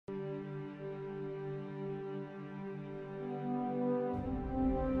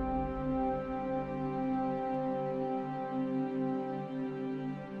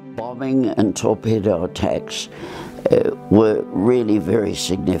bombing and torpedo attacks were really very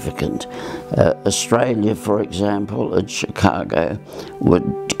significant. Australia, for example, at Chicago, were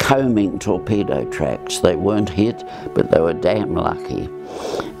combing torpedo tracks. They weren't hit, but they were damn lucky.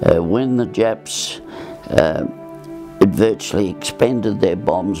 When the Japs had virtually expended their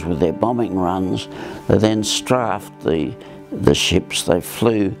bombs with their bombing runs, they then strafed the ships. They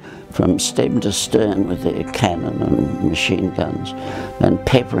flew from stem to stern with their cannon and machine guns and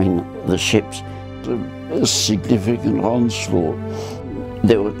peppering the ships. A significant onslaught.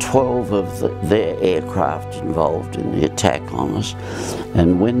 There were 12 of their aircraft involved in the attack on us,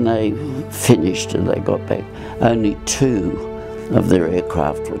 and when they finished and they got back, only 2 of their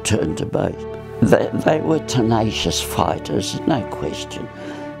aircraft returned to base. They were tenacious fighters, no question.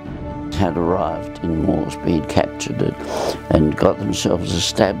 Had arrived in Moresby and captured it and got themselves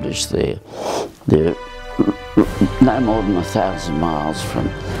established there. They're no more than 1,000 miles from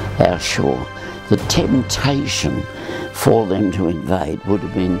our shore. The temptation for them to invade would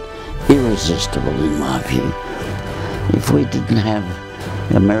have been irresistible in my view. If we didn't have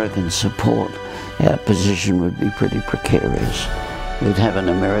American support, our position would be pretty precarious. We'd have an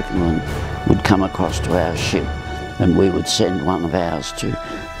American one would come across to our ship and we would send one of ours to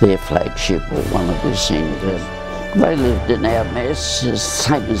their flagship or one of their senators. They lived in our mess, the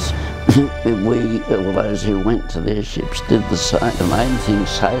same as we, or those who went to their ships, did the same. The main thing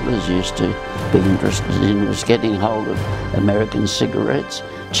sailors used to be interested in was getting hold of American cigarettes,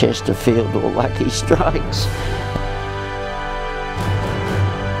 Chesterfield or Lucky Strikes.